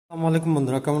আসসালামু আলাইকুম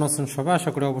বন্ধুরা, কেমন আছেন সবাই?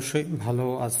 আশা করি অবশ্যই ভালো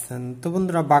আছেন। তো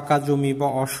বন্ধুরা, বাঁকা জমি বা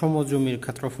অসম জমির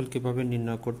ক্ষেত্রফল কিভাবে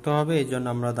নির্ণয় করতে হবে, এই জন্য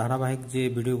আমরা ধারাবাহিক যে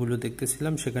ভিডিওগুলো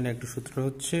দেখতেছিলাম সেখানে একটি সূত্র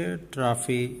হচ্ছে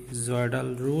ট্রাপিজয়েডাল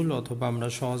রুল, অথবা আমরা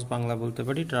সহজ বাংলা বলতে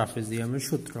পারি ট্রাপিজিয়ামের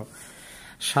সূত্র।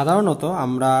 সাধারণত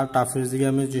আমরা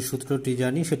ট্রাপিজিয়ামের যে সূত্রটি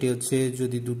জানি সেটি হচ্ছে,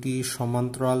 যদি দুটি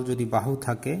সমান্তরাল যদি বাহু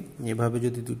থাকে, এভাবে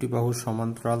যদি দুটি বাহু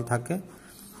সমান্তরাল থাকে,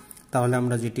 তাহলে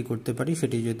আমরা যেটি করতে পারি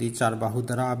সেটি, যদি চার বাহু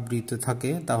দ্বারা আবৃত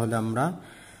থাকে, তাহলে আমরা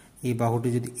এই বাহুটি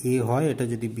যদি এ হয়, এটা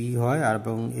যদি বি হয়, আর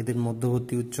এবং এদের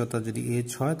মধ্যবর্তী উচ্চতা যদি এইচ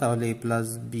হয়, তাহলে এ প্লাস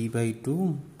বি বাই টু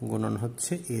গুণন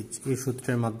হচ্ছে এইচ। এই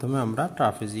সূত্রের মাধ্যমে আমরা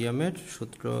ট্রাপিজিয়ামের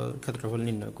সূত্র ক্ষেত্রফল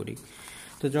নির্ণয় করি।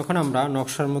 তো যখন আমরা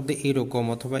নকশার মধ্যে এরকম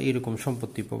অথবা এরকম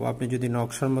সম্পত্তি পাবো, আপনি যদি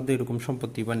নকশার মধ্যে এরকম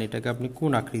সম্পত্তি পান, এটাকে আপনি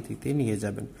কোন আকৃতিতে নিয়ে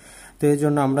যাবেন। তো এই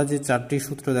জন্য আমরা যে চারটি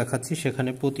সূত্র দেখাচ্ছি সেখানে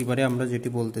প্রতিবারে আমরা যেটি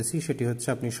বলতেছি সেটি হচ্ছে,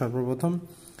 আপনি সর্বপ্রথম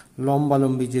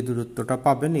লম্বালম্বী যে দূরত্বটা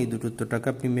পাবেন, এই দূরত্বটাকে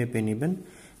আপনি মেপে নেবেন।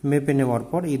 মেপে নেওয়ার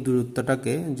পর এই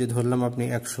দূরত্বটাকে, যে ধরলাম আপনি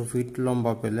 100 ফিট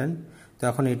লম্বা পেলেন, তো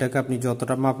এখন এটাকে আপনি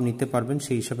যতটা মাপ নিতে পারবেন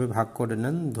সেই হিসাবে ভাগ করে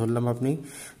নেন। ধরলাম আপনি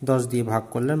 10 দিয়ে ভাগ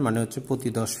করলেন, মানে হচ্ছে প্রতি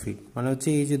 10 ফিট, মানে হচ্ছে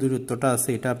এই যে দূরত্বটা আছে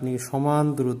এটা আপনি সমান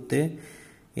দূরত্বে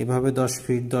এভাবে 10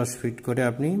 ফিট 10 ফিট করে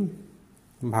আপনি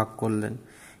ভাগ করলেন।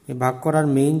 এই ভাগ করার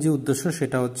মেইন যে উদ্দেশ্য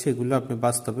সেটা হচ্ছে এগুলো আপনি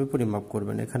বাস্তবে পরিমাপ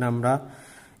করবেন। এখানে আমরা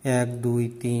 1 2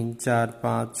 3 4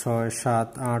 5 6 7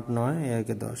 8 9 1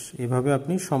 10 এভাবে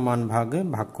আপনি সমান ভাগে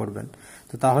ভাগ করবেন।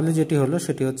 তো তাহলে যেটি হলো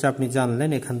সেটি হচ্ছে, আপনি জানলেন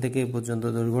এখান থেকে এই পর্যন্ত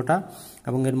দৈর্ঘ্যটা,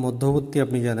 এবং এর মধ্যবর্তী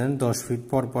আপনি জানেন 10 ফিট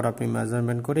পর পর আপনি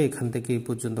মেজারমেন্ট করে এখান থেকে এই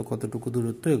পর্যন্ত কতটুকু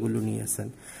দূরত্ব এগুলো নিয়েছেন।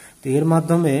 তো এর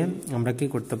মাধ্যমে আমরা কি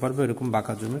করতে পারবো, এরকম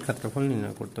বাঁকা জমির ক্ষেত্রফল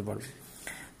নির্ণয় করতে পারবো।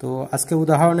 তো আজকে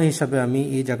উদাহরণ হিসাবে আমি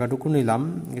এই জায়গাটুকু নিলাম,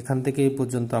 এখান থেকে এই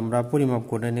পর্যন্ত আমরা পরিমাপ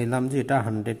করে নিলাম যে এটা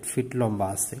 100 ফিট লম্বা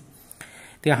আছে।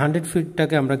 তো 100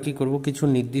 ফিটটাকে আমরা কি করব, কিছু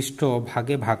নির্দিষ্ট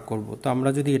ভাগে ভাগ করব। তো আমরা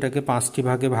যদি এটাকে 5টি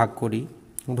ভাগে ভাগ করি,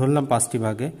 ধরলাম 5টি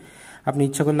ভাগে, আপনি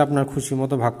ইচ্ছা করলে আপনার খুশি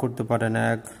মতো ভাগ করতে পারেন,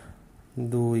 1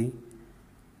 2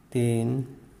 3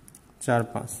 4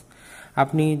 5।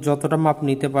 আপনি যতটা মাপ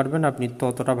নিতে পারবেন আপনি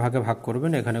ততটা ভাগে ভাগ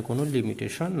করবেন, এখানে কোনো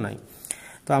লিমিটেশন নাই।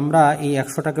 তো আমরা এই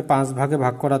 100টাকে 5 ভাগে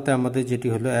ভাগ করাতে আমাদের যেটি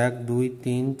হলো 1 2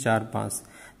 3 4 5,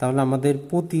 তাহলে আমাদের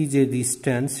প্রতি যে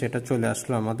ডিস্টেন্স সেটা চলে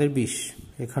আসলো আমাদের 20।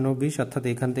 এখানেও 20, অর্থাৎ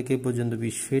এখান থেকে এই পর্যন্ত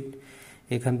 20 ফিট,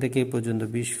 এখান থেকে এই পর্যন্ত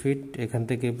 20 ফিট, এখান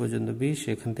থেকে এই পর্যন্ত 20,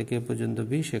 এখান থেকে এই পর্যন্ত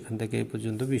 20, এখান থেকে এই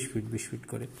পর্যন্ত 20 ফিট 20 ফিট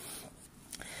করে।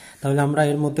 তাহলে আমরা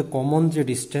এর মধ্যে কমন যে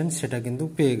ডিস্টেন্স সেটা কিন্তু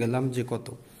পেয়ে গেলাম যে কত।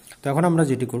 তো এখন আমরা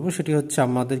যেটি করব সেটি হচ্ছে,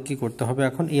 আমাদের কি করতে হবে,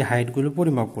 এখন এই হাইটগুলো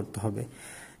পরিমাপ করতে হবে।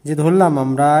 যে ধরলাম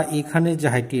আমরা এখানে যে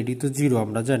হাইটটি, এটি তো 0,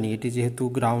 আমরা জানি এটি যেহেতু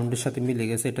গ্রাউন্ডের সাথে মিলে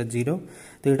গেছে এটা 0।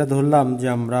 তো এটা ধরলাম যে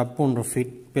আমরা 15 ফিট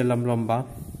পেলাম লম্বা,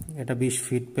 এটা 20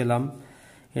 ফিট পেলাম,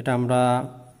 এটা আমরা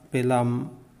পেলাম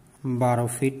 12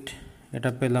 ফিট, এটা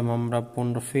পেলাম আমরা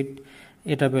 15 ফিট,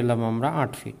 এটা পেলাম আমরা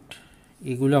 8 ফিট।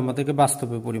 এগুলো আমাদেরকে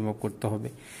বাস্তবে পরিমাপ করতে হবে,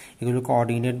 এগুলো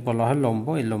কোঅর্ডিনেট বলা হয়, লম্ব,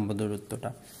 এই লম্ব দূরত্বটা।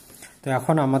 তো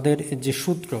এখন আমাদের যে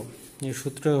সূত্র, এই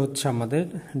সূত্র হচ্ছে আমাদের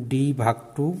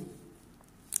D/2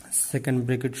 সেকেন্ড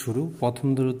ব্র্যাকেট শুরু, প্রথম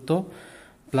দূরত্ব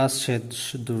প্লাস শেষ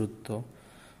দূরত্ব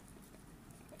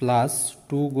প্লাস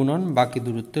 2 গুণন বাকি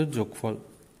দূরত্বের যোগফল।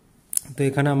 তো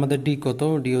এখানে আমাদের ডি কত,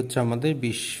 ডি হচ্ছে আমাদের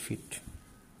 20 ফিট,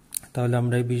 তাহলে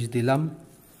আমরা এই 20 দিলাম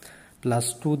প্লাস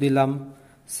 2 দিলাম,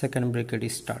 সেকেন্ড ব্র্যাকেট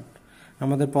স্টার্ট।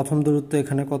 আমাদের প্রথম দূরত্ব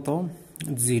এখানে কত,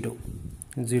 0,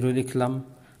 0 লিখলাম,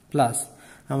 প্লাস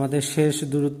আমাদের শেষ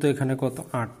দূরত্ব এখানে কত,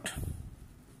 8,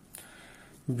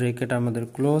 ব্র্যাকেট আমাদের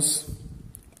ক্লোজ,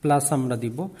 প্লাস আমরা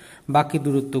দিব বাকি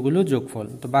দূরত্বগুলো যোগফল।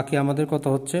 তো বাকি আমাদের কত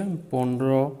হচ্ছে,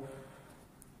 15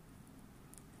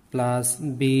 plus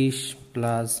 20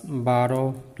 plus 12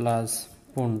 plus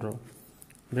 15,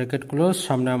 bracket close,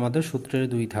 সামনে আমাদের সূত্রের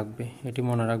 2 থাকবে, এটি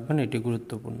মনে রাখবেন, এটি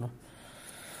গুরুত্বপূর্ণ।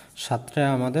 7টায়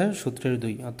আমাদের সূত্রের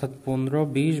 2, অর্থাৎ 15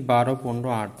 20 12 15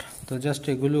 8। তো জাস্ট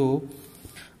এগুলো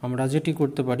আমরা যেটি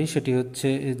করতে পারি সেটি হচ্ছে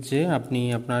যে, আপনি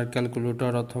আপনার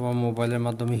ক্যালকুলেটর অথবা মোবাইলের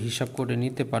মাধ্যমে হিসাব করে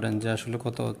নিতে পারেন যে আসলে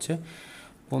কত হচ্ছে।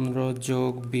 15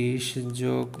 যোগ 20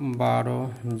 যোগ 12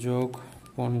 যোগ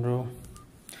 15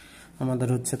 আমাদের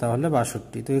হচ্ছে তাহলে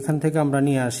 62। তো এখান থেকে আমরা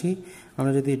নিয়ে আসি,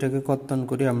 আমরা যদি এটাকে কর্তন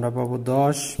করি আমরা পাবো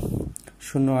 10,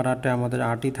 0 আর 8 আমাদের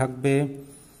 8ই থাকবে,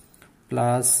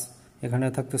 প্লাস এখানে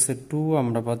থাকতেছে 2,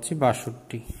 আমরা পাচ্ছি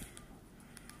 62।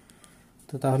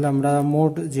 তো তাহলে আমরা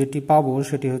মোট যেটি পাবো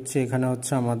সেটি হচ্ছে, এখানে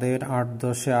হচ্ছে আমাদের 8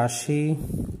 10 80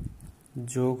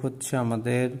 যোগ হচ্ছে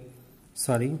আমাদের,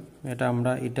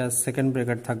 এটা সেকেন্ড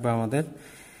ব্র্যাকেট থাকবে আমাদের,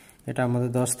 এটা আমাদের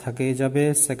 10 থাকেই যাবে,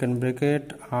 সেকেন্ড ব্র্যাকেট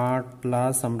 8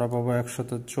 প্লাস আমরা পাবো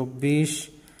 124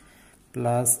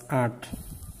 প্লাস 8,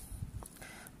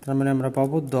 তার মানে আমরা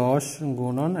পাবো 10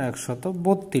 গুণন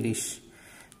 132।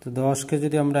 তো 10কে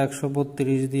যদি আমরা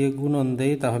 132 দিয়ে গুণন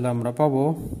দেই তাহলে আমরা পাবো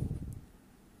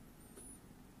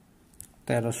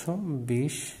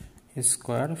 1320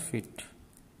 স্কয়ার ফিট।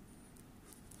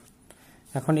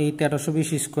 এখন এই 1320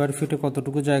 স্কয়ার ফিটে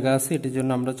কতটুকু জায়গা আছে এটির জন্য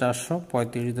আমরা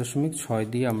 435.6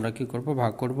 দিয়ে আমরা কি করব,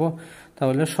 ভাগ করব,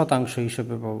 তাহলে শতাংশ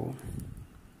হিসেবে পাবো।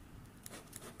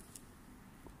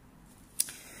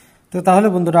 তো তাহলে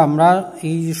বন্ধুরা আমরা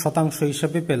এই শতাংশ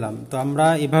হিসাবে পেলাম। তো আমরা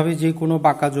এভাবে যে কোনো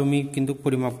বাঁকা জমি কিন্তু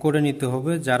পরিমাপ করে নিতে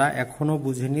হবে। যারা এখনো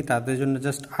বুঝেনি তাদের জন্য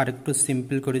জাস্ট আরেকটু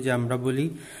সিম্পল করে যে আমরা বলি,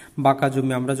 বাঁকা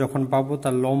জমি আমরা যখন পাবো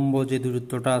তার লম্ব যে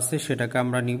দূরত্বটা আছে সেটাকে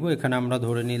আমরা নিব। এখানে আমরা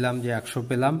ধরে নিলাম যে 100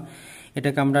 পেলাম,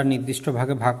 এটাকে আমরা নির্দিষ্ট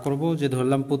ভাগে ভাগ করব, যে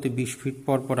ধরলাম প্রতি 20 ফিট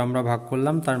পর পর আমরা ভাগ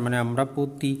করলাম, তার মানে আমরা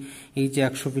প্রতি এই যে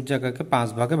 100 ফিট জায়গাকে 5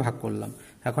 ভাগে ভাগ করলাম।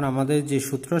 এখন আমাদের যে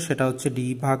সূত্র সেটা হচ্ছে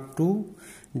d/2।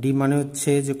 ডি মানে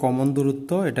হচ্ছে যে কমন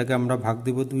দূরত্ব, এটাকে আমরা ভাগ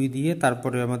দিব 2 দিয়ে,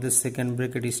 তারপরে আমাদের সেকেন্ড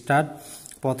ব্র্যাকেট স্টার্ট।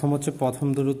 প্রথম হচ্ছে প্রথম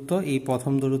দূরত্ব, এই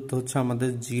প্রথম দূরত্ব হচ্ছে আমাদের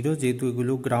 0 যেহেতু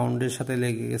এগুলো গ্রাউন্ডের সাথে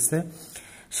লেগে গেছে।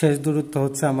 শেষ দূরত্ব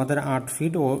হচ্ছে আমাদের 8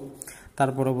 ফিট ও তার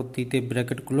পরবর্তীতে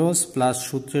ব্র্যাকেট ক্লোজ প্লাস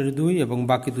সূত্রের 2 এবং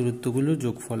বাকি দূরত্বগুলো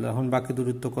যোগফল। এখন বাকি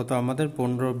দূরত্ব কত আমাদের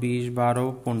 15, 20, 12,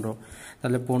 15।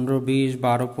 তাহলে 15, 20,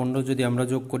 12, 15 যদি আমরা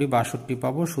যোগ করি 62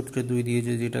 পাবো। সূত্রে 2 দিয়ে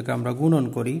যদি এটাকে আমরা গুণন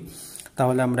করি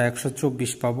তাহলে আমরা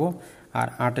 124 পাবো, আর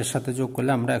 8-এর সাথে যোগ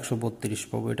করলে আমরা 132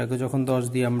 পাবো। এটাকে যখন 10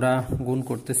 দিয়ে আমরা গুণ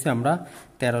করতেছি আমরা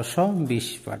 1320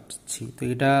 পাচ্ছি। তো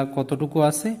এটা কতটুকু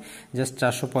আছে, জাস্ট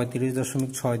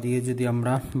 435.6 দিয়ে যদি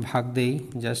আমরা ভাগ দেই,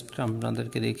 জাস্ট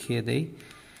আপনাদেরকে দেখিয়ে দেই,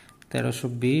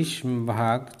 1320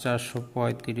 ভাগ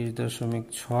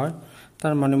 435.6,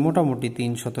 তার মানে মোটামুটি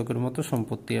 3 শতকের মতো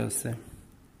সম্পত্তি আছে।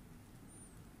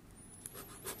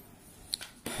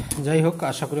 যাই হোক,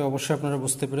 আশা করি অবশ্যই আপনারা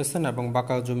বুঝতে পেরেছেন এবং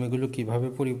বাঁকা জমিগুলো কিভাবে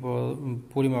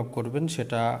পরিমাপ করবেন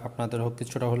সেটা আপনাদের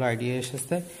কিছুটা হলো আইডিয়া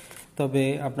এসেছে। তবে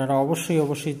আপনারা অবশ্যই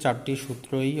 4টি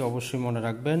সূত্রই অবশ্যই মনে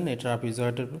রাখবেন। এটা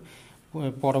ট্রাপিজয়েডের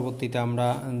পরবর্তীতে আমরা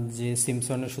যে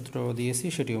সিম্পসনের সূত্র দিয়েছি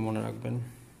সেটিও মনে রাখবেন।